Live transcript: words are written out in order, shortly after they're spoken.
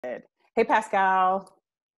Hey, Pascal.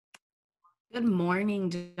 Good morning,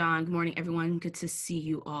 Dawn. Good morning, everyone. Good to see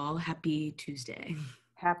you all. Happy Tuesday.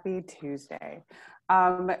 Happy Tuesday.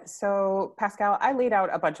 So, Pascal, I laid out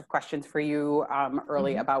a bunch of questions for you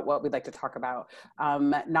early about what we'd like to talk about.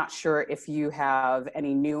 Not sure if you have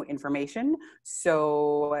any new information.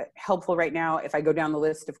 So, helpful right now, if I go down the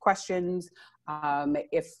list of questions,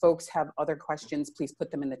 if folks have other questions, please put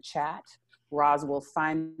them in the chat. Roz will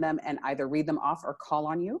find them and either read them off or call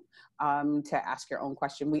on you to ask your own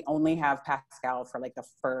question. We only have Pascal for like the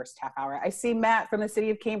first half hour. I see Matt from the city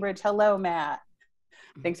of Cambridge. Hello, Matt.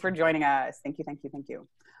 Thanks for joining us. Thank you, thank you, thank you.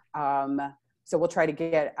 So we'll try to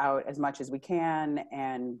get out as much as we can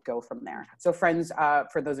and go from there. So friends,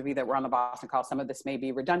 for those of you that were on the Boston call, some of this may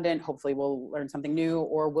be redundant. Hopefully we'll learn something new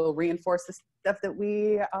or we'll reinforce the stuff that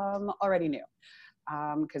we already knew,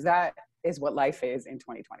 because that is what life is in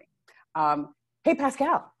 2020. Hey,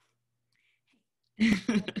 Pascal.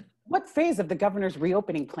 What phase of the governor's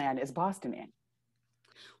reopening plan is Boston in?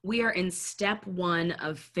 We are in step 1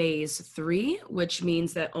 of phase 3, which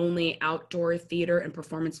means that only outdoor theater and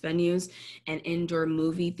performance venues and indoor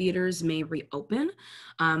movie theaters may reopen.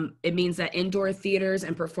 It means that indoor theaters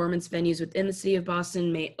and performance venues within the city of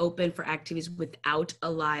Boston may open for activities without a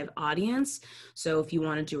live audience. So if you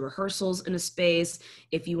want to do rehearsals in a space,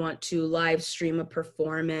 if you want to live stream a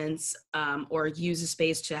performance or use a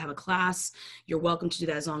space to have a class, you're welcome to do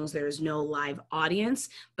that as long as there is no live audience,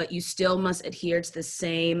 but you still must adhere to the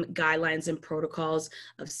same guidelines and protocols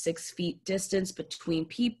of 6 feet distance between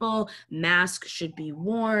people. Masks should be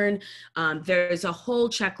worn. There's a whole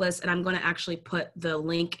checklist, and I'm going to actually put the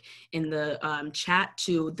link in the chat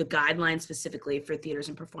to the guidelines specifically for theaters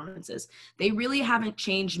and performances. They really haven't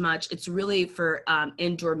changed much. It's really for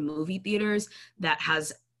indoor movie theaters that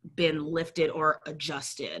has been lifted or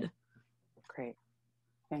adjusted. Great.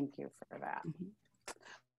 Thank you for that.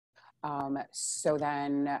 So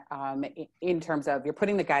then in terms of, you're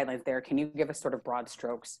putting the guidelines there, can you give us sort of broad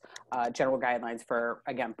strokes, general guidelines for,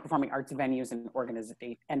 again, performing arts venues and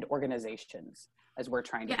organizations as we're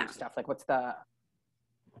trying to do stuff? Like what's the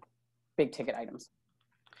big ticket items?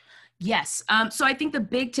 Yes. So I think the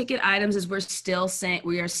big ticket items is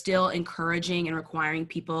we are still encouraging and requiring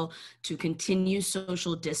people to continue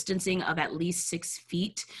social distancing of at least 6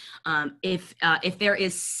 feet. If there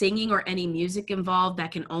is singing or any music involved,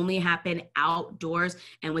 that can only happen outdoors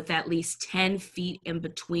and with at least 10 feet in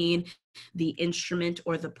between the instrument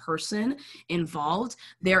or the person involved.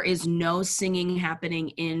 There is no singing happening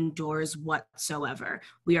indoors whatsoever.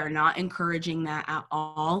 We are not encouraging that at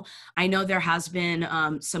all. I know there has been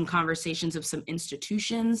some conversations of some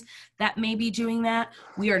institutions that may be doing that.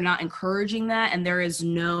 We are not encouraging that, and there is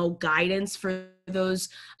no guidance for those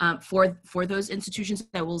for those institutions,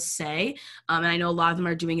 I will say. And I know a lot of them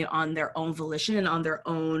are doing it on their own volition and on their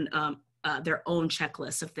own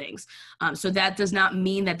checklist of things. So that does not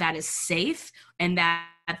mean that that is safe and that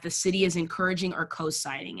the city is encouraging or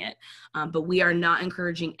co-signing it. But we are not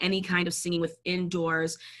encouraging any kind of singing with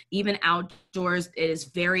indoors, even outdoors.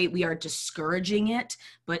 We are discouraging it.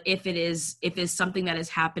 But if it's something that is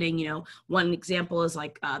happening, one example is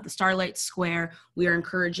like the Starlight Square, we are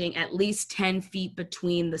encouraging at least 10 feet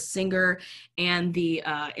between the singer and the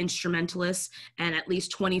instrumentalist, and at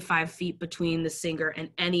least 25 feet between the singer and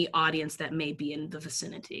any audience that may be in the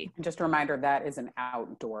vicinity. And just a reminder, that is an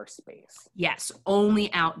outdoor space. Yes,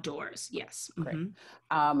 only outdoors. Yes. Great.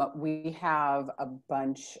 We have a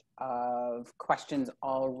bunch of questions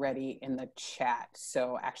already in the chat.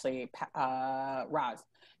 So actually, Roz,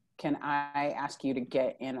 can I ask you to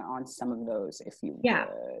get in on some of those if you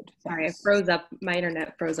would? Sorry, it froze up. My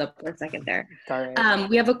internet froze up for a second there. Sorry.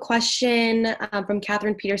 We have a question from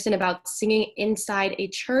Catherine Peterson about singing inside a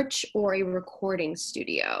church or a recording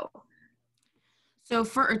studio. So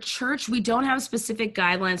for a church, we don't have specific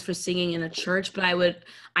guidelines for singing in a church, but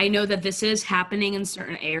I know that this is happening in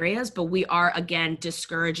certain areas, but we are, again,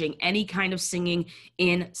 discouraging any kind of singing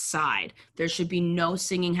inside. There should be no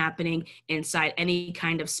singing happening inside any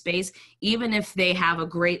kind of space. Even if they have a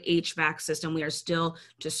great HVAC system, we are still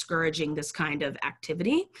discouraging this kind of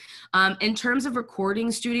activity. In terms of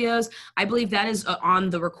recording studios, I believe that is on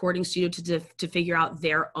the recording studio to figure out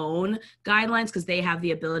their own guidelines, because they have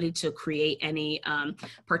the ability to create any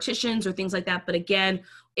partitions or things like that. But again,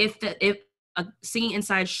 if singing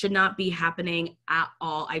inside should not be happening at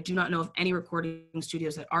all. I do not know of any recording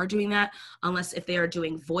studios that are doing that, unless if they are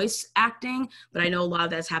doing voice acting, but I know a lot of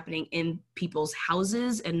that's happening in people's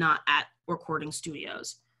houses and not at recording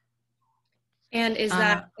studios. And is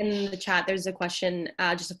that in the chat, there's a question,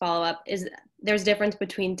 just to follow up, there's a difference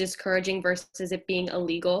between discouraging versus it being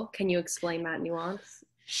illegal? Can you explain that nuance?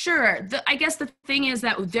 Sure. I guess the thing is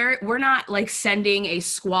that we're not like sending a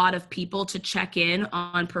squad of people to check in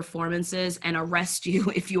on performances and arrest you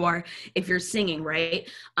if you're singing, right?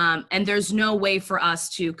 And there's no way for us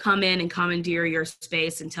to come in and commandeer your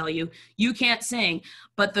space and tell you you can't sing.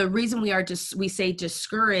 But the reason we say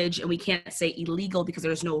discourage and we can't say illegal because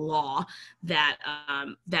there's no law that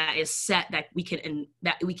that is set that we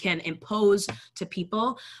can impose to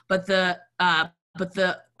people. But the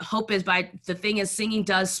hope is the thing is singing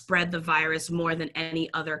does spread the virus more than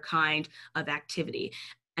any other kind of activity.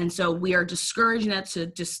 And so we are discouraging that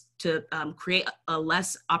to create a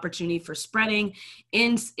less opportunity for spreading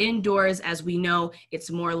indoors, as we know it's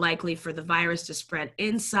more likely for the virus to spread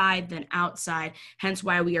inside than outside. Hence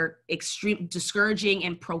why we are discouraging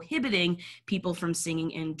and prohibiting people from singing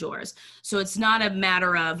indoors. So it's not a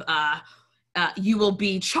matter of you will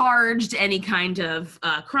be charged any kind of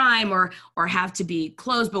crime or have to be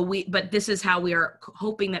closed, but this is how we are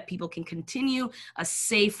hoping that people can continue a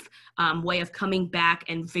safe way of coming back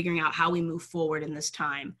and figuring out how we move forward in this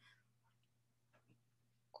time.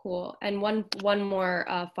 Cool. And one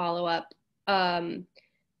more follow-up.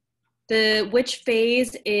 Which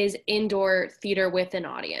phase is indoor theater with an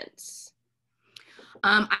audience?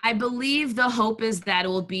 I believe the hope is that it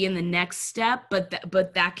will be in the next step, but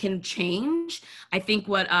that can change. I think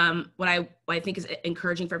what I think is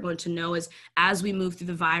encouraging for everyone to know is as we move through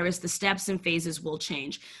the virus, the steps and phases will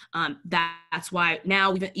change. That's why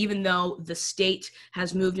now, even though the state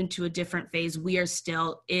has moved into a different phase, we are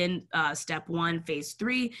still in step 1, phase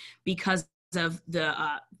 3, because of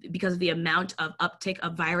the amount of uptick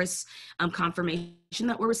of virus confirmation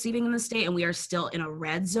that we're receiving in the state, and we are still in a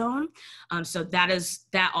red zone. So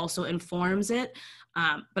that also informs it.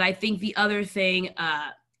 But I think the other thing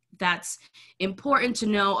that's important to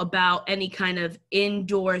know about any kind of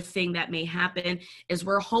indoor thing that may happen is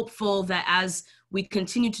we're hopeful that as we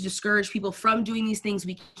continue to discourage people from doing these things,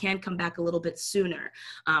 we can come back a little bit sooner,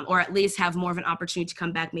 or at least have more of an opportunity to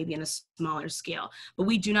come back maybe in a smaller scale. But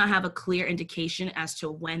we do not have a clear indication as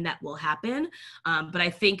to when that will happen. But I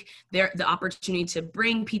think the opportunity to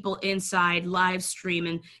bring people inside, live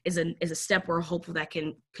stream, is a step we're hopeful that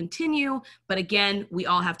can continue. But again, we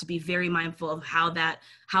all have to be very mindful of how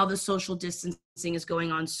the social distancing is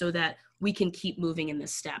going on so that we can keep moving in the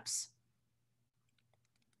steps.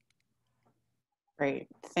 Great.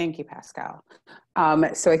 Thank you, Pascale.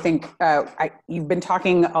 So I think you've been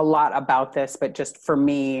talking a lot about this, but just for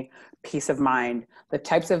me, peace of mind, the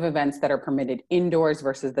types of events that are permitted indoors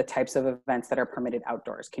versus the types of events that are permitted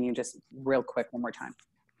outdoors. Can you just real quick one more time?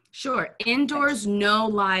 Sure. Indoors, no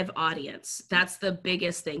live audience. That's the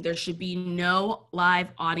biggest thing. There should be no live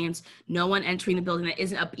audience, no one entering the building that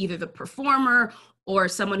isn't either the performer or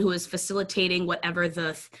someone who is facilitating whatever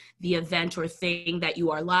the event or thing that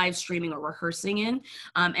you are live streaming or rehearsing in.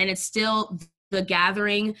 And it's still, the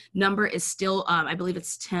gathering number is still, I believe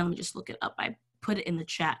it's 10. Let me just look it up. I put it in the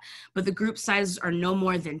chat, but the group sizes are no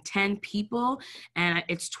more than 10 people, and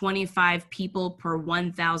it's 25 people per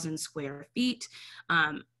 1,000 square feet.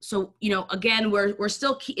 So, again, we're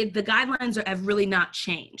still, the guidelines have really not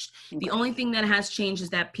changed. Okay. The only thing that has changed is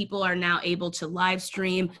that people are now able to live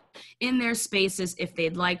stream in their spaces if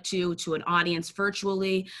they'd like to an audience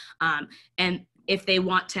virtually. And if they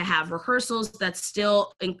want to have rehearsals,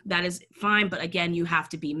 that is fine. But again, you have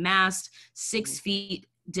to be masked, 6 feet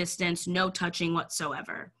distance, no touching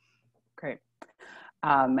whatsoever. Great.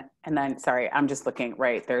 And then, sorry, I'm just looking,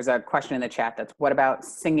 right, there's a question in the chat that's, what about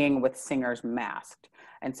singing with singers masked?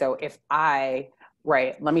 And so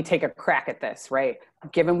let me take a crack at this, right?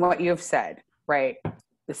 Given what you've said, right,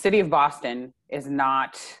 the city of Boston is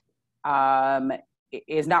not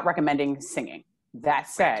recommending singing. That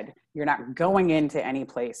said, you're not going into any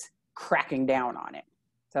place cracking down on it.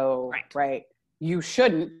 So, right, you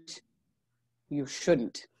shouldn't. You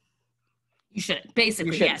shouldn't.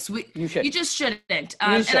 Basically, yes. You should. You just shouldn't.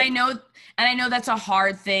 And I know that's a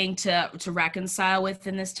hard thing to reconcile with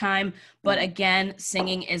in this time. But again,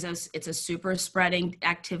 singing it's a super spreading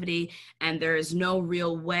activity, and there is no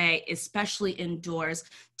real way, especially indoors,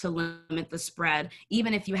 to limit the spread.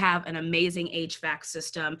 Even if you have an amazing HVAC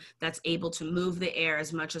system that's able to move the air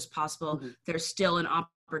as much as possible, there's still an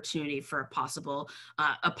opportunity for a possible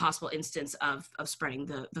instance of spreading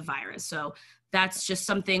the virus. So that's just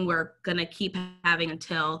something we're going to keep having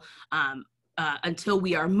until until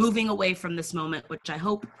we are moving away from this moment, which I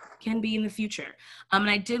hope can be in the future. And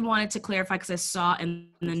I did wanted to clarify, because I saw in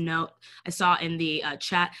the note, I saw in the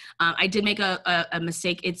chat, I did make a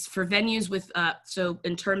mistake. It's for venues with, so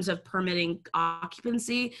in terms of permitting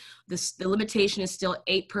occupancy, the limitation is still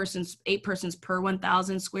 8 persons per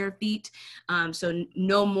 1,000 square feet. So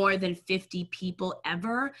no more than 50 people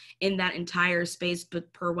ever in that entire space,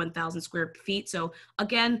 but per 1,000 square feet. So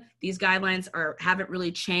again, these guidelines haven't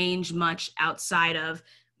really changed much outside of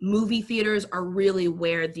movie theaters are really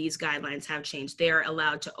where these guidelines have changed. They are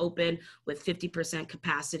allowed to open with 50%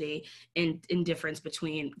 capacity in difference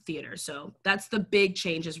between theaters. So that's the big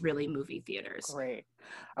change, is really movie theaters. Great.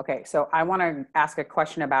 Okay, so I want to ask a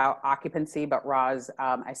question about occupancy, but Roz,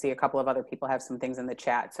 I see a couple of other people have some things in the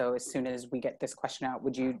chat. So as soon as we get this question out,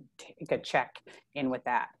 would you take a check in with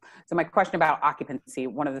that? So my question about occupancy,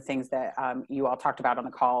 one of the things that you all talked about on the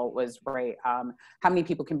call was, right, how many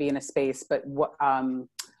people can be in a space, but what,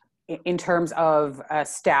 in terms of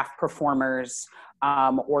staff, performers,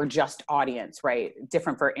 or just audience, right?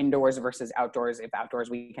 Different for indoors versus outdoors. If outdoors,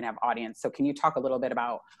 we can have audience. So can you talk a little bit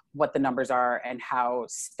about what the numbers are and how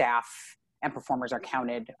staff and performers are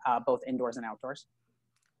counted, both indoors and outdoors?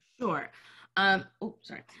 Sure.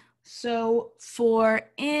 Sorry. So for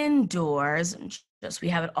indoors, we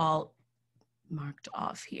have it all marked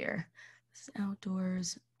off here. This is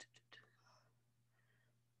outdoors.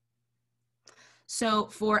 So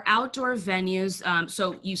for outdoor venues,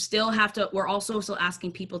 so you still have to, we're also still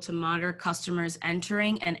asking people to monitor customers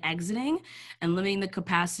entering and exiting, and limiting the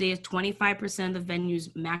capacity of 25% of the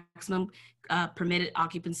venue's maximum permitted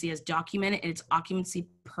occupancy as documented in its occupancy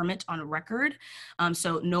permit on record.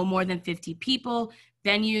 So no more than 50 people.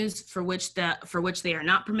 Venues for which they are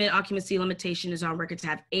not permitted occupancy limitation is on record to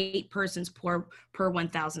have 8 persons per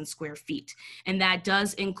 1,000 square feet. And that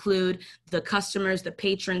does include the customers, the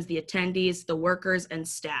patrons, the attendees, the workers, and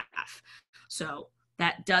staff. So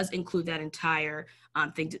that does include that entire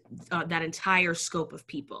that entire scope of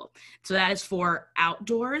people. So that is for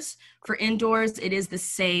outdoors. For indoors, it is the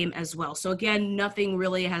same as well. So again, nothing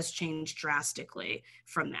really has changed drastically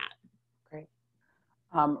from that. Great.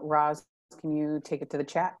 Roz, can you take it to the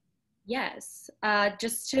chat? Yes.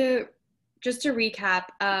 Just to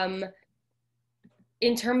recap,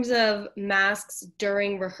 in terms of masks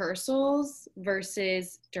during rehearsals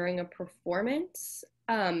versus during a performance,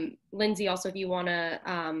 Lindsay, also, if you want to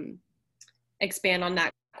expand on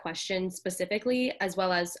that question specifically, as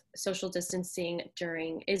well as social distancing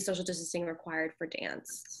is social distancing required for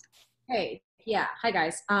dance? Hey, yeah. Hi,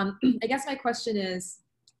 guys. I guess my question is,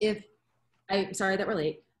 I'm sorry that we're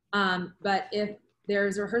late, but if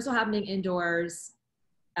there's a rehearsal happening indoors,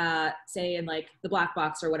 say in like the black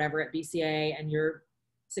box or whatever at BCA, and you're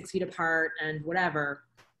 6 feet apart and whatever,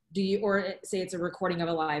 or say it's a recording of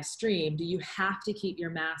a live stream, do you have to keep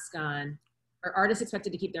your mask on? Are artists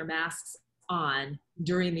expected to keep their masks on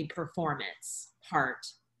during the performance part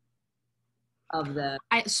of the...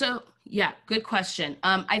 Yeah, good question.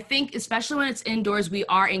 I think especially when it's indoors, we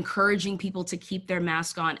are encouraging people to keep their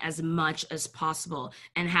mask on as much as possible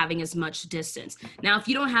and having as much distance. Now, if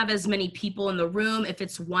you don't have as many people in the room, if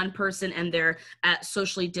it's one person and they're at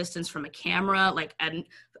socially distanced from a camera,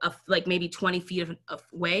 like maybe 20 feet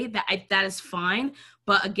away, that is fine.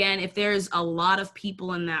 But again, if there's a lot of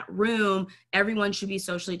people in that room, everyone should be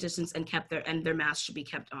socially distanced and their masks should be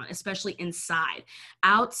kept on, especially inside.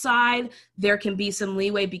 Outside, there can be some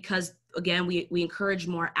leeway because, again, we encourage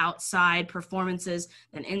more outside performances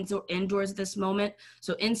than indoors at this moment.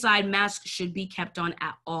 So inside, masks should be kept on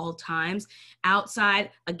at all times. Outside,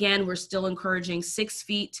 again, we're still encouraging 6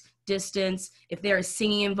 feet distance. If there is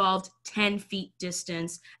singing involved, 10 feet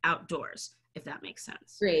distance outdoors, if that makes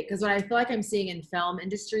sense. Great, because what I feel like I'm seeing in film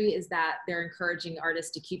industry is that they're encouraging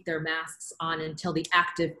artists to keep their masks on until the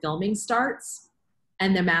active filming starts,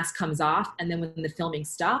 and their mask comes off, and then when the filming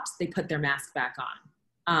stops, they put their mask back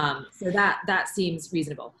on. So that seems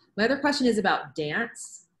reasonable. My other question is about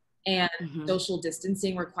dance and social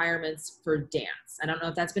distancing requirements for dance. I don't know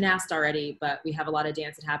if that's been asked already, but we have a lot of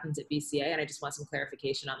dance that happens at BCA, and I just want some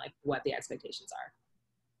clarification on like what the expectations are.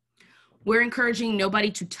 We're encouraging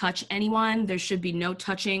nobody to touch anyone. There should be no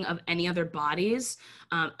touching of any other bodies,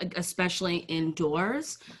 especially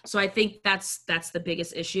indoors. So I think that's the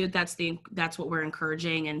biggest issue. That's what we're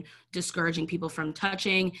encouraging and discouraging people from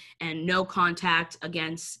touching, and no contact,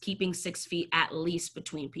 against keeping 6 feet at least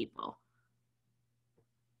between people.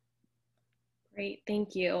 Great,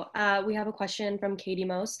 thank you. We have a question from Katie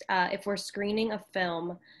Most. If we're screening a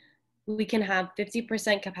film, we can have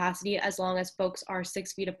 50% capacity as long as folks are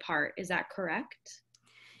 6 feet apart. Is that correct?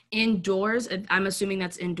 Indoors, I'm assuming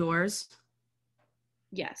that's indoors.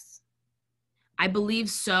 Yes. I believe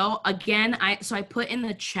so. Again, I put in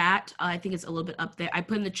the chat, I think it's a little bit up there. I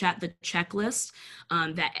put in the chat the checklist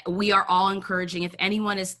that we are all encouraging. If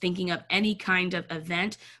anyone is thinking of any kind of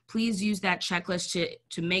event, please use that checklist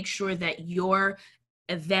to make sure that your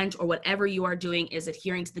event or whatever you are doing is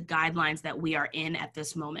adhering to the guidelines that we are in at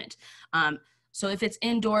this moment. So if it's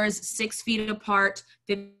indoors, 6 feet apart,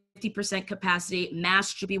 50% capacity,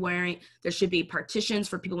 masks should be wearing, there should be partitions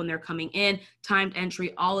for people when they're coming in, timed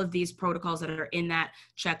entry, all of these protocols that are in that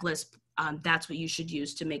checklist, that's what you should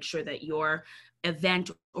use to make sure that your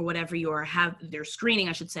event or whatever their screening,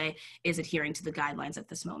 I should say, is adhering to the guidelines at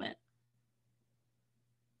this moment.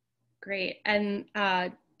 Great. And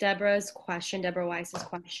Deborah Weiss's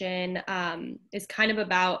question is kind of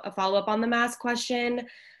about a follow-up on the mask question.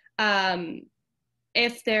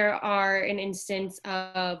 If there are an instance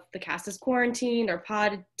of the cast is quarantined or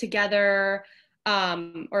podded together,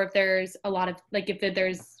 or if there's a lot of, like, if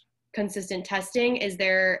there's consistent testing, is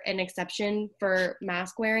there an exception for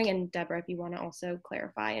mask wearing? And Deborah, if you want to also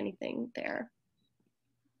clarify anything there.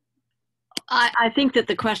 I think that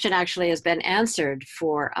the question actually has been answered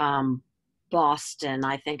for Boston.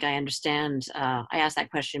 I think I understand. I asked that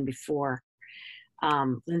question before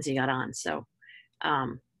Lindsay got on. So,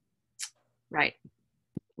 right.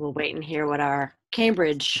 We'll wait and hear what our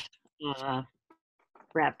Cambridge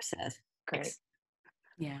rep says. Great.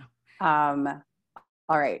 Yeah.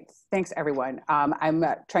 All right. Thanks, everyone. I'm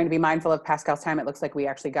trying to be mindful of Pascale's time. It looks like we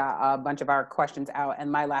actually got a bunch of our questions out.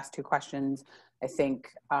 And my last 2 questions, I think,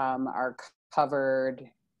 are covered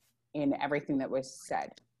in everything that was said.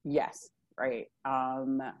 Yes. Right.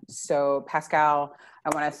 So Pascale, I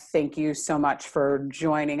want to thank you so much for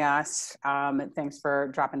joining us. Thanks for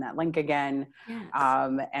dropping that link again,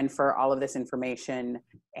 Yes. And for all of this information.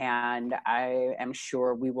 And I am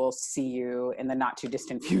sure we will see you in the not too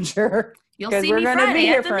distant future. You'll see me Friday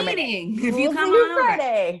at the meeting if you come on over.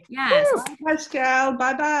 Friday. Yes. Bye, Pascale.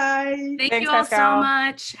 Bye-bye. Thank Thanks, you all Pascale. so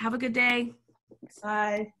much. Have a good day.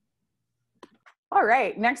 Bye. All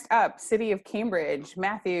right, next up, City of Cambridge.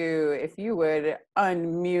 Matthew, if you would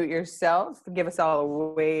unmute yourself, give us all a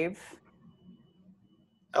wave.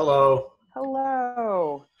 Hello.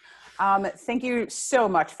 Hello. Thank you so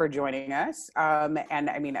much for joining us. And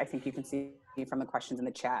I mean, I think you can see from the questions in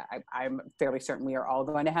the chat, I'm fairly certain we are all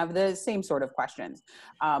going to have the same sort of questions.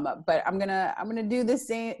 But I'm gonna do this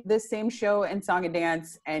same show and song and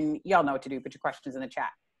dance, and y'all know what to do. Put your questions in the chat.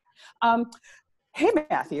 Hey,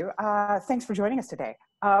 Matthew, thanks for joining us today.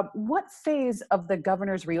 What phase of the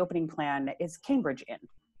governor's reopening plan is Cambridge in?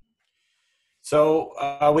 So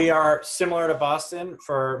we are similar to Boston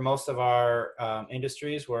for most of our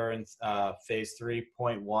industries. We're in phase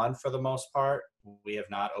 3.1 for the most part. We have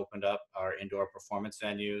not opened up our indoor performance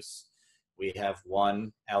venues. We have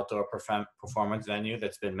 1 outdoor performance venue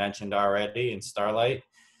that's been mentioned already in Starlight.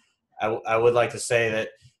 I would like to say that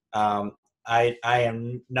I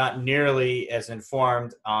am not nearly as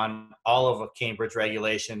informed on all of the Cambridge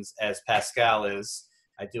regulations as Pascale is.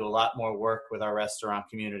 I do a lot more work with our restaurant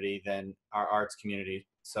community than our arts community.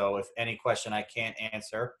 So if any question I can't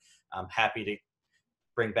answer, I'm happy to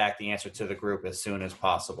bring back the answer to the group as soon as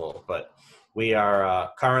possible. But we are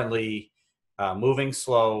currently moving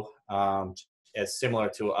slow, as similar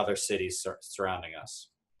to other cities surrounding us.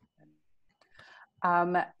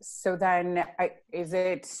 So then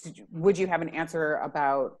would you have an answer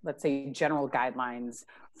about, let's say, general guidelines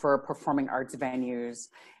for performing arts venues?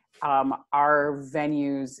 Are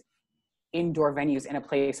venues, indoor venues, in a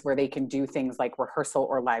place where they can do things like rehearsal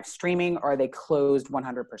or live streaming, or are they closed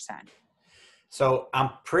 100%? So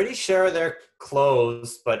I'm pretty sure they're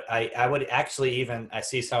closed, but I would actually I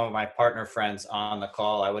see some of my partner friends on the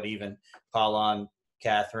call. I would even call on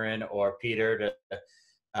Catherine or Peter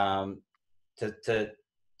to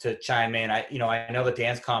chime in. I know the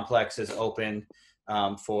dance complex is open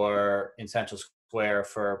in Central Square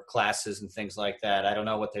for classes and things like that. I don't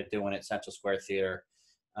know what they're doing at Central Square Theater,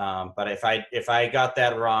 but if I got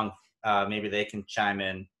that wrong, maybe they can chime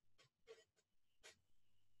in.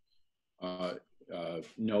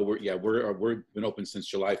 No, we're been open since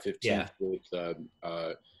July 15th. Yeah. With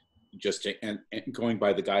and going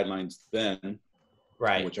by the guidelines then,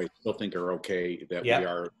 Right, which I still think are okay. That Yep. we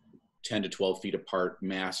are 10 to 12 feet apart,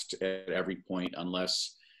 masked at every point,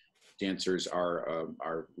 unless dancers are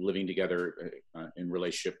living together in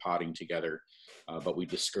relationship, potting together. But we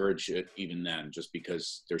discourage it even then, just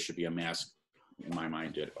because there should be a mask, in my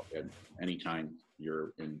mind, at any time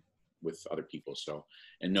you're in with other people. So,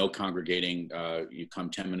 and no congregating. You come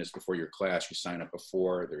 10 minutes before your class, you sign up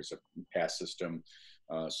before. There's a pass system.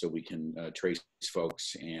 so we can trace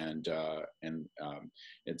folks and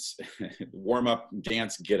it's warm up,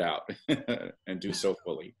 dance, get out, and do so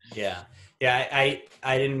fully. Yeah. Yeah. I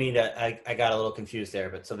didn't mean to, I got a little confused there,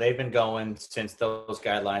 but so they've been going since those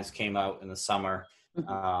guidelines came out in the summer.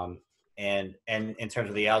 And in terms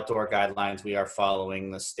of the outdoor guidelines, we are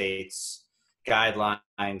following the state's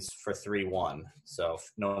guidelines for 3-1. So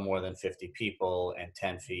no more than 50 people and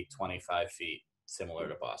 10 feet, 25 feet, similar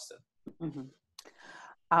to Boston.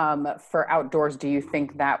 For outdoors, do you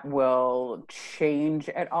think that will change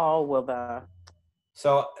at all? Will the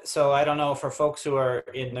So I don't know, for folks who are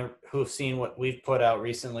who've seen what we've put out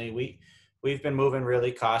recently, we've been moving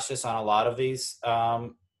really cautious on a lot of these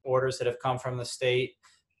orders that have come from the state.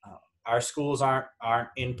 Our schools aren't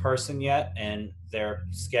in person yet, and they're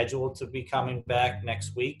scheduled to be coming back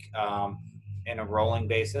next week in a rolling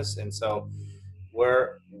basis. And so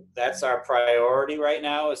that's our priority right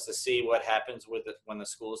now, is to see what happens when the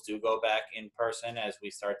schools do go back in person, as we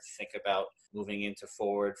start to think about moving into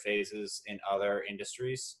forward phases in other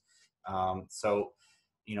industries. So,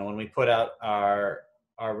 when we put out our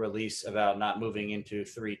release about not moving into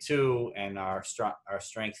 3-2 and our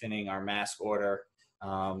strengthening our mask order,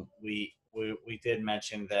 we did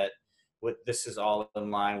mention that this is all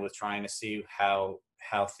in line with trying to see how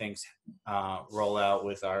things roll out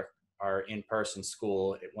with our in-person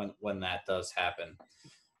school when that does happen.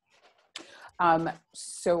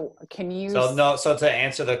 So can you? So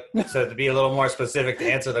to be a little more specific,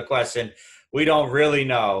 to answer the question, we don't really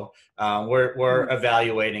know. We're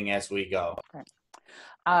evaluating as we go. Okay.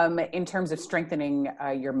 In terms of strengthening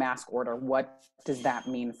your mask order, what does that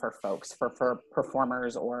mean for folks, for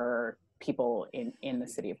performers or people in the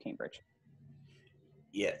city of Cambridge?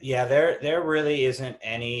 Yeah. There really isn't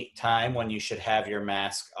any time when you should have your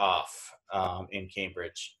mask off in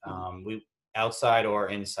Cambridge. We outside or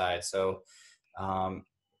inside. So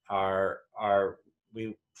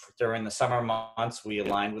during the summer months, we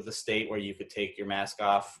aligned with the state where you could take your mask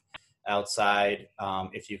off outside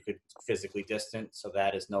if you could physically distance. So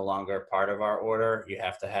that is no longer part of our order. You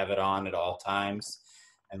have to have it on at all times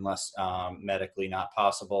unless medically not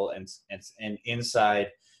possible. And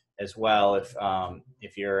inside as well,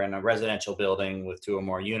 if you're in a residential building with 2 or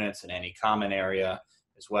more units in any common area,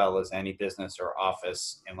 as well as any business or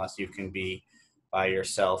office, unless you can be by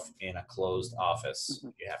yourself in a closed office,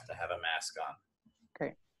 you have to have a mask on.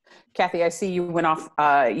 Great. Kathy, I see you went off,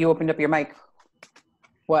 you opened up your mic.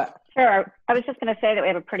 What? Sure. I was just going to say that we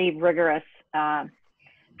have a pretty rigorous,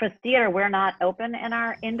 for theater, we're not open in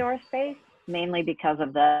our indoor space, mainly because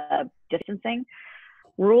of the distancing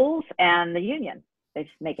rules and the union. They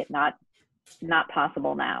just make it not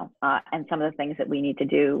possible now. And some of the things that we need to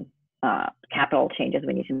do, capital changes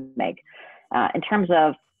we need to make. In terms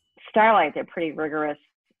of Starlight, they're pretty rigorous.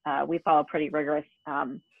 We follow pretty rigorous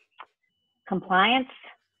compliance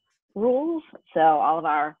rules. So all of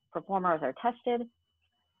our performers are tested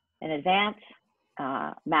in advance.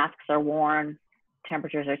 Masks are worn,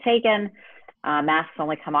 temperatures are taken. Masks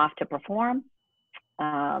only come off to perform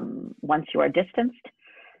once you are distanced.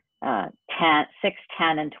 6,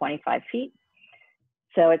 10, and 25 feet.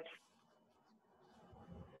 So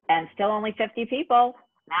and still only 50 people.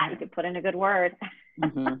 Matt, you could put in a good word.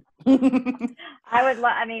 I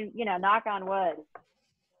mean, knock on wood.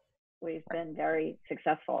 We've been very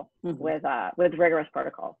successful with rigorous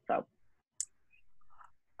protocols.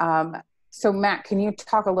 So Matt, can you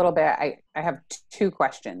talk a little bit? I have 2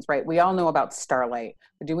 questions, right? We all know about Starlight,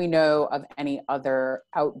 but do we know of any other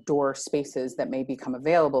outdoor spaces that may become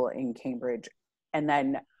available in Cambridge? And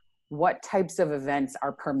then what types of events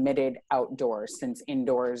are permitted outdoors, since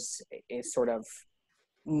indoors is sort of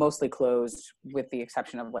mostly closed, with the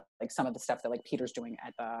exception of like some of the stuff that like Peter's doing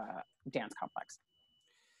at the dance complex?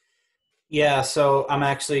 Yeah, so I'm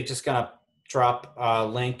actually just gonna drop a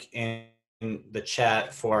link in the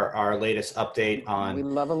chat for our latest update on. We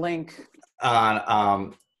love a link.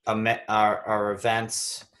 On our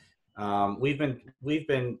events. We've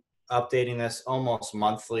been updating this almost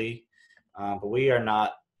monthly, but we are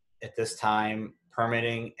not at this time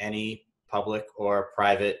permitting any public or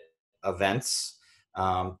private events.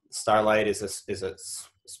 Starlight is a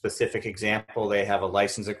specific example. They have a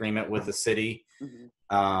license agreement with the city.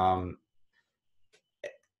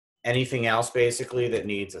 Anything else basically that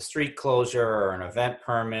needs a street closure or an event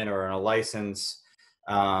permit or a license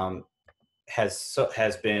has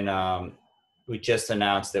been. We just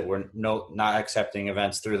announced that we're not accepting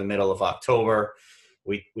events through the middle of October.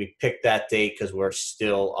 We picked that date because we're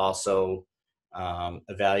still also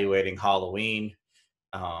evaluating Halloween.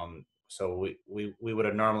 So we would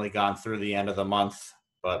have normally gone through the end of the month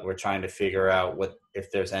but we're trying to figure out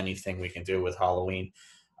if there's anything we can do with Halloween.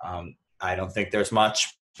 I don't think there's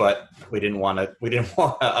much, but we didn't want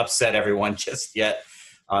to upset everyone just yet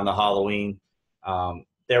on the Halloween.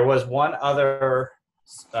 There was one other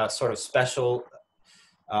sort of special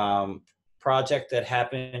project that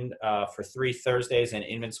happened for 3 Thursdays in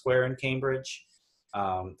Inman Square in Cambridge.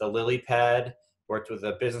 The Lily Pad worked with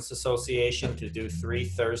the business association to do 3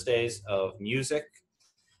 Thursdays of music,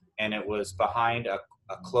 and it was behind a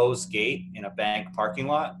closed gate in a bank parking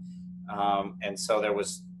lot, and so there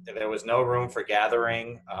was no room for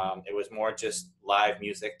gathering. It was more just live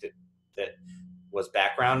music that was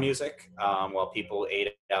background music while people ate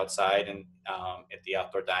outside and at the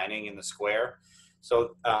outdoor dining in the square.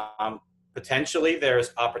 So potentially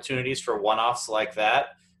there's opportunities for one-offs like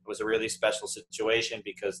that. It was a really special situation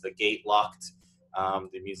because the gate locked.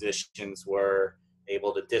 The musicians were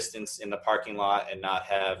able to distance in the parking lot and not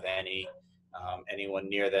have anyone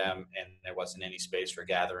near them, and there wasn't any space for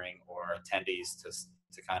gathering or attendees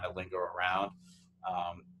to kind of linger around.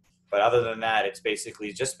 But other than that, it's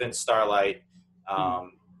basically just been Starlight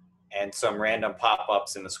and some random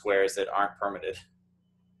pop-ups in the squares that aren't permitted.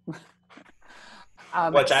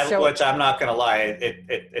 Which I'm not going to lie,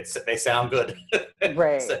 they sound good.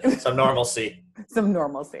 Right. Some normalcy. Some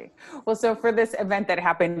normalcy. Well, so for this event that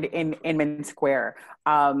happened in Inman Square,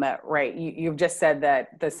 right, you've just said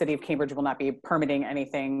that the city of Cambridge will not be permitting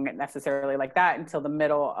anything necessarily like that until the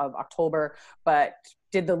middle of October, but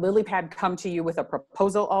did the Lily Pad come to you with a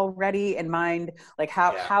proposal already in mind? Like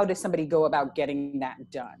how does somebody go about getting that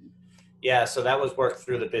done? Yeah, so that was worked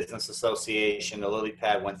through the Business Association. The Lily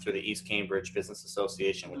Pad went through the East Cambridge Business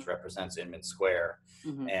Association, which represents Inman Square.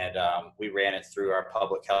 Mm-hmm. And we ran it through our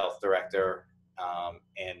public health director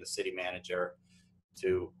and the city manager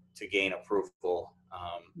to gain approval.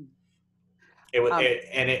 It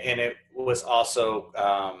was also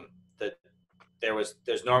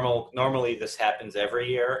normally this happens every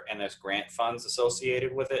year, and there's grant funds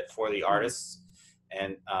associated with it for the artists.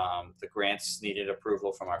 And the grants needed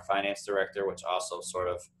approval from our finance director, which also sort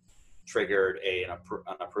of triggered an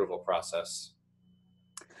approval process.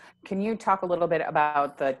 Can you talk a little bit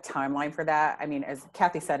about the timeline for that? I mean, as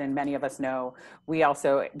Kathy said, and many of us know, we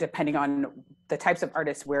also, depending on the types of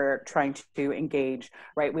artists we're trying to engage,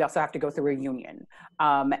 right, we also have to go through a union.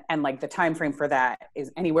 And like the time frame for that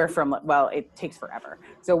is anywhere from, well, it takes forever.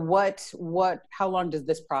 So how long does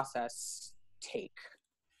this process take?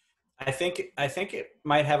 I think it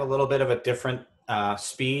might have a little bit of a different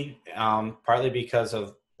speed, partly because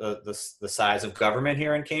of the size of government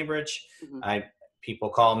here in Cambridge. Mm-hmm. People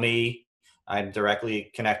call me. I'm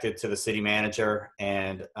directly connected to the city manager,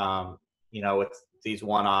 and these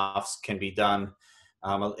one-offs can be done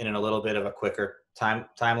in a little bit of a quicker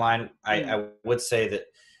timeline. Mm-hmm. I would say that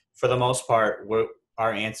for the most part,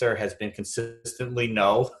 our answer has been consistently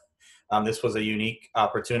no. This was a unique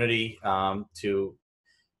opportunity to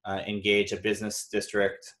engage a business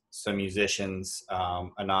district, some musicians,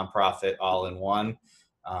 a nonprofit, all in one.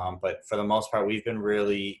 But for the most part, we've been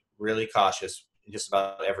really, really cautious in just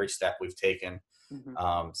about every step we've taken.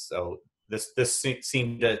 Mm-hmm. So this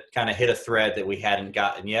seemed to kind of hit a thread that we hadn't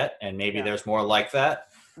gotten yet, and maybe there's more like that.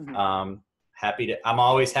 Mm-hmm. I'm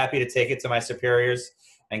always happy to take it to my superiors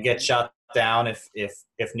and get shot down if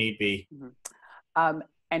need be. Mm-hmm.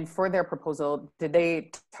 And for their proposal, did they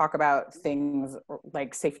talk about things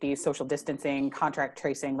like safety, social distancing, contract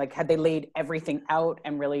tracing? Like, had they laid everything out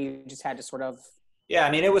and really just had to sort of? Yeah, I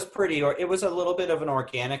mean, it was a little bit of an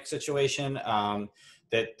organic situation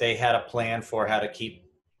that they had a plan for how to keep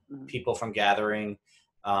people from gathering.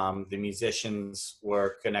 The musicians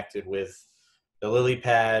were connected with the Lily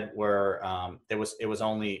Pad, where it was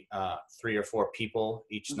only 3 or 4 people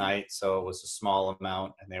each night, so it was a small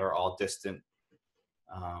amount, and they were all distant.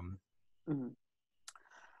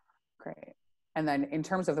 Great. And then in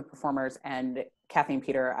terms of the performers, and Kathy and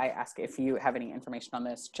Peter, I ask if you have any information on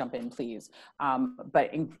this, jump in, please.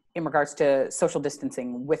 But in regards to social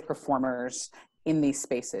distancing with performers in these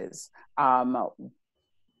spaces,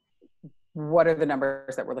 what are the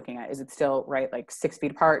numbers that we're looking at? Is it still, right, like 6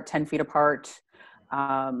 feet apart, 10 feet apart?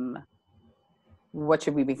 What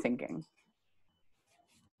should we be thinking?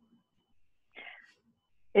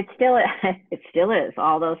 It still is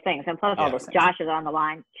all those things, and plus Josh is on the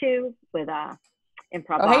line too with Improv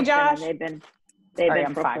Boston, hey Josh. And they've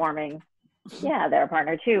been performing. Yeah, they're a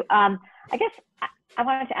partner too. I guess I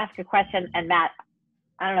wanted to ask a question, and Matt,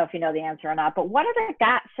 I don't know if you know the answer or not, but what are the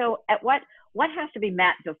gaps? So at what has to be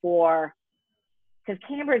met before? Because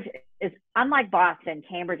Cambridge is, unlike Boston,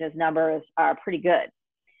 Cambridge's numbers are pretty good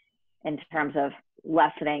in terms of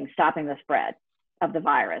stopping the spread of the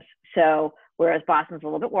virus. So whereas Boston's a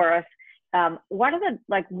little bit worse. What are the,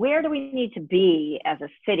 like, where do we need to be as a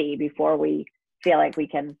city before we feel like we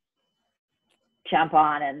can jump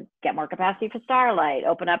on and get more capacity for Starlight,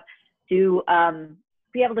 open up, to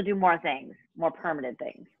be able to do more things, more permanent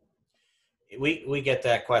things? We get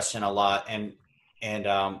that question a lot, and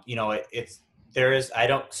you know,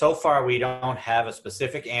 so far we don't have a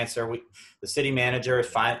specific answer. The city manager is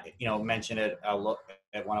fine, you know, mentioned it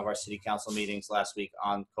at one of our city council meetings last week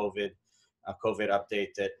on COVID, a COVID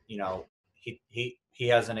update, that, you know, he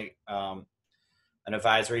has an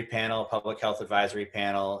advisory panel, public health advisory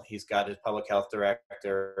panel. He's got his public health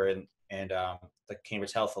director and the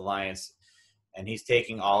Cambridge Health Alliance, and he's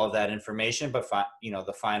taking all of that information. But you know,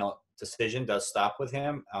 the final decision does stop with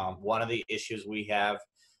him. One of the issues we have,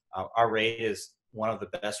 our rate is one of the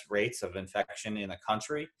best rates of infection in the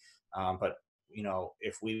country. But you know,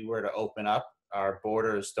 if we were to open up, our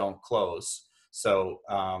borders don't close. So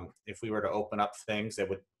if we were to open up things,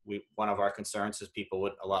 one of our concerns is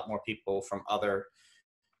a lot more people from other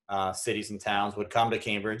cities and towns would come to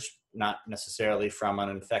Cambridge, not necessarily from an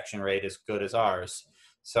infection rate as good as ours.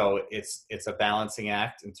 So it's a balancing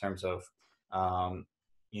act in terms of,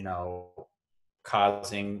 you know,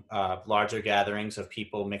 causing larger gatherings of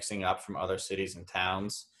people mixing up from other cities and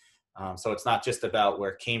towns. So it's not just about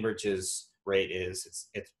where Cambridge's rate is;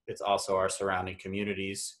 it's also our surrounding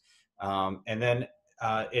communities. And then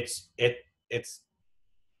it's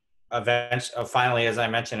finally, as I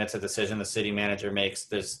mentioned, it's a decision the city manager makes.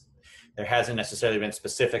 There hasn't necessarily been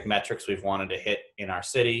specific metrics we've wanted to hit in our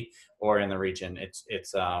city or in the region.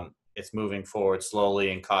 It's moving forward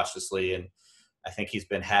slowly and cautiously, and I think he's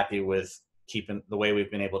been happy with keeping the way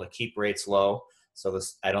we've been able to keep rates low. So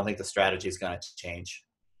I don't think the strategy is going to change.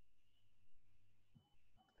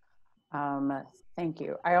 Thank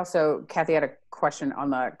you. I also, Kathy, had a question on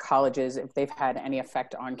the colleges, if they've had any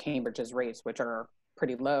effect on Cambridge's rates, which are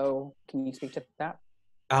pretty low. Can you speak to that?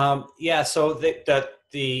 Yeah, so the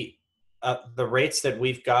rates that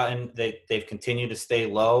we've gotten, they've continued to stay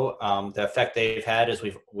low. The effect they've had is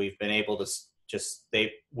we've been able to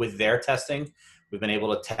with their testing, we've been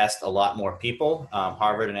able to test a lot more people.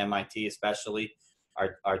 Harvard and MIT especially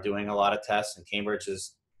are doing a lot of tests, and Cambridge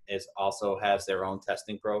is also has their own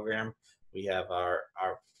testing program. We have our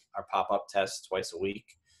pop-up tests twice a week.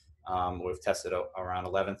 We've tested around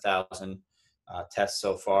 11,000 tests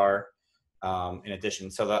so far. In addition,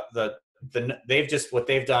 so what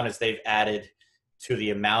they've done is they've added to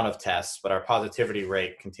the amount of tests, but our positivity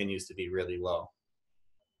rate continues to be really low.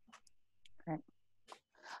 Okay.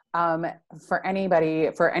 For any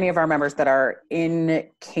of our members that are in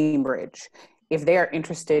Cambridge, if they are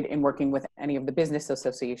interested in working with any of the business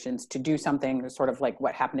associations to do something sort of like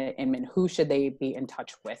what happened at Inman, who should they be in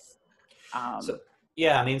touch with?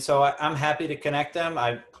 Yeah, I mean, so I'm happy to connect them.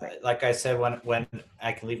 Like I said, when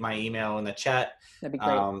I can leave my email in the chat. That'd be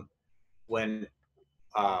great.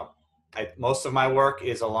 Most of my work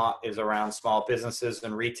is around small businesses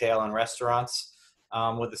and retail and restaurants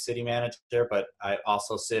with the city manager, but I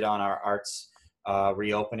also sit on our arts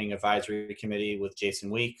reopening advisory committee with Jason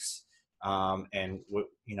Weeks. And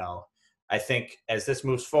you know, I think as this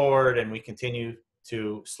moves forward and we continue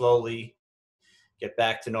to slowly get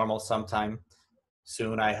back to normal sometime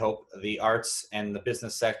soon, I hope the arts and the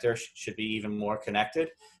business sector should be even more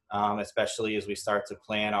connected, especially as we start to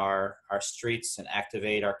plan our streets and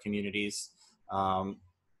activate our communities.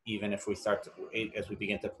 Even if as we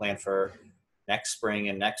begin to plan for next spring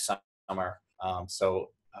and next summer. I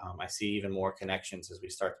see even more connections as we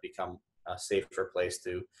start to become a safer place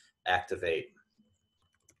to activate.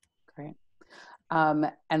 Great.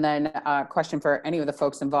 And then a question for any of the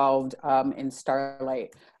folks involved in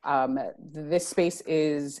Starlight. This space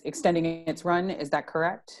is extending its run, is that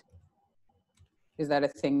correct? Is that a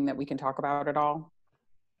thing that we can talk about at all?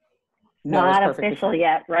 No, not official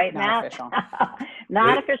yet, right, Not Matt? official.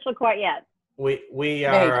 Not official quite yet. We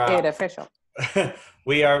are Make it official.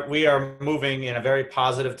 we are moving in a very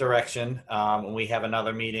positive direction. When we have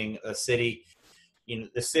another meeting, the city, did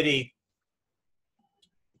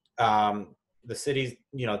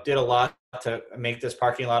a lot to make this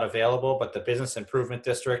parking lot available, but the business improvement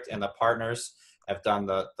district and the partners have done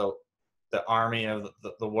the army of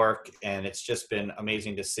the work, and it's just been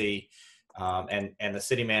amazing to see. And the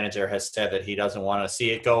city manager has said that he doesn't want to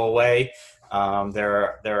see it go away.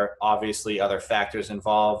 There are obviously other factors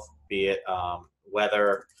involved, be it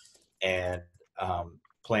weather and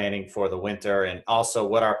planning for the winter, and also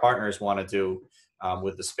what our partners want to do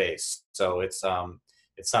with the space. So it's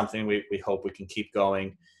something we hope we can keep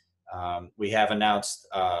going. We have announced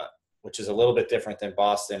which is a little bit different than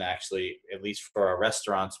Boston, actually, at least for our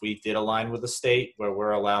restaurants. We did align with the state where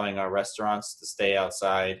we're allowing our restaurants to stay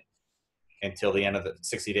outside until the end of the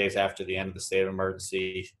 60 days after the end of the state of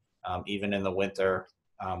emergency. Even in the winter,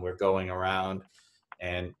 we're going around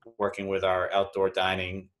and working with our outdoor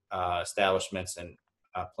dining establishments and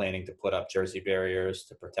planning to put up Jersey barriers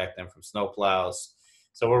to protect them from snow plows.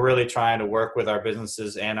 So we're really trying to work with our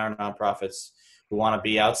businesses and our nonprofits who want to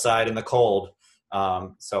be outside in the cold.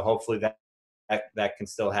 So hopefully that can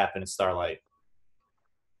still happen in Starlight.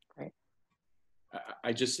 Great.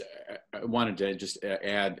 I wanted to just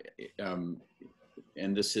add,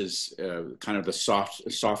 and this is kind of the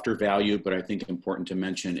softer value, but I think important to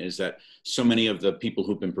mention, is that so many of the people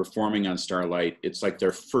who've been performing on Starlight, it's like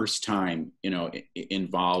their first time,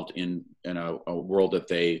 involved in a world that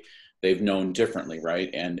they've known differently, right?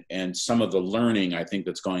 And some of the learning, I think,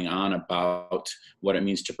 that's going on about what it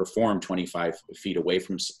means to perform 25 feet away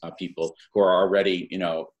from people who are already,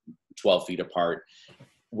 12 feet apart.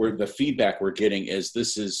 Where the feedback we're getting is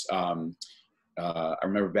this is, I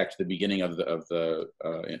remember back to the beginning of the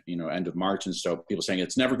end of March and so people saying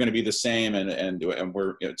it's never going to be the same and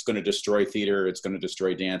it's going to destroy theater, it's going to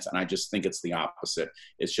destroy dance. And I just think it's the opposite.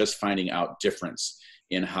 It's just finding out difference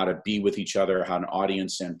in how to be with each other, how an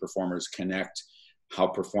audience and performers connect, how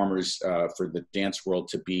performers for the dance world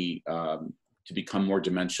to become more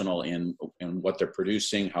dimensional in what they're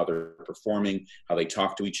producing, how they're performing, how they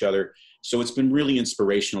talk to each other. So it's been really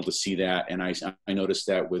inspirational to see that. And I noticed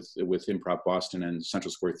that with Improv Boston and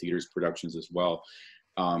Central Square Theater's productions as well.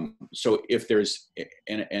 So if there's,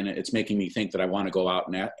 and it's making me think that I want to go out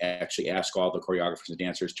and actually ask all the choreographers and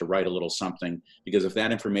dancers to write a little something, because if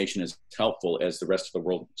that information is helpful as the rest of the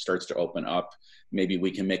world starts to open up, maybe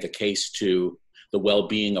we can make a case to the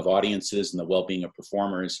well-being of audiences and the well-being of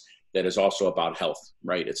performers that is also about health,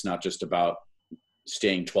 right? It's not just about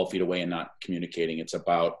staying 12 feet away and not communicating. It's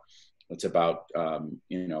about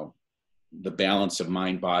the balance of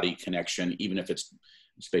mind-body connection, even if it's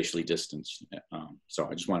spatially distanced. So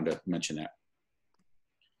I just wanted to mention that.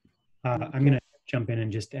 I'm going to jump in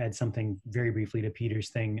and just add something very briefly to Peter's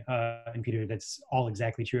thing. And Peter, that's all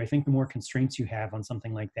exactly true. I think the more constraints you have on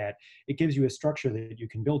something like that, it gives you a structure that you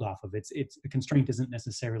can build off of. A constraint isn't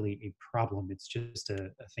necessarily a problem. It's just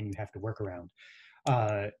a thing you have to work around.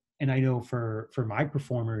 And I know for my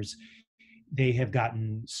performers, they have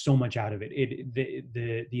gotten so much out of it.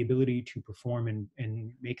 The ability to perform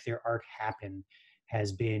and make their art happen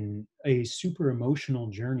has been a super emotional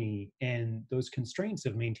journey, and those constraints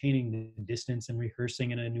of maintaining the distance and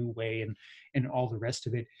rehearsing in a new way and all the rest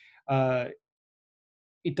of it,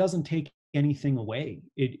 it doesn't take anything away.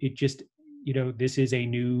 It just, this is a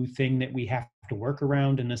new thing that we have to work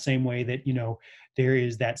around, in the same way that, there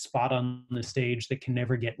is that spot on the stage that can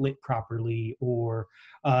never get lit properly, or,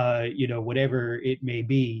 whatever it may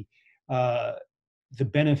be. The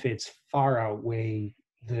benefits far outweigh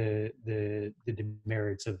the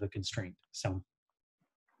demerits of the constraint. So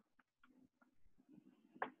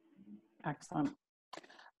Excellent.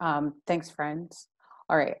 Thanks, friends.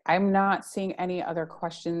 All right, I'm not seeing any other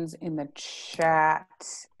questions in the chat,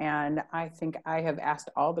 and I think I have asked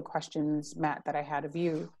all the questions, Matt, that I had of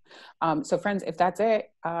you. So friends, if that's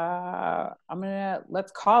it,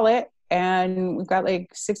 let's call it. And we've got like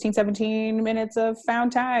 16, 17 minutes of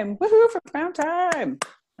found time. Woohoo for found time,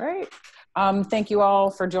 right? Thank you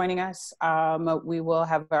all for joining us. We will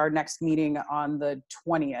have our next meeting on the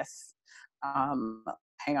 20th.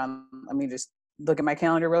 Hang on, let me just look at my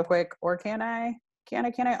calendar real quick, or can I?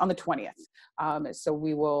 On the 20th. So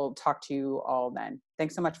we will talk to you all then.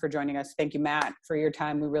 Thanks so much for joining us. Thank you, Matt, for your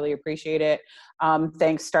time. We really appreciate it.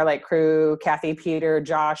 Thanks, Starlight crew, Kathy, Peter,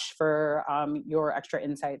 Josh, for your extra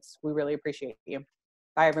insights. We really appreciate you.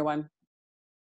 Bye, everyone.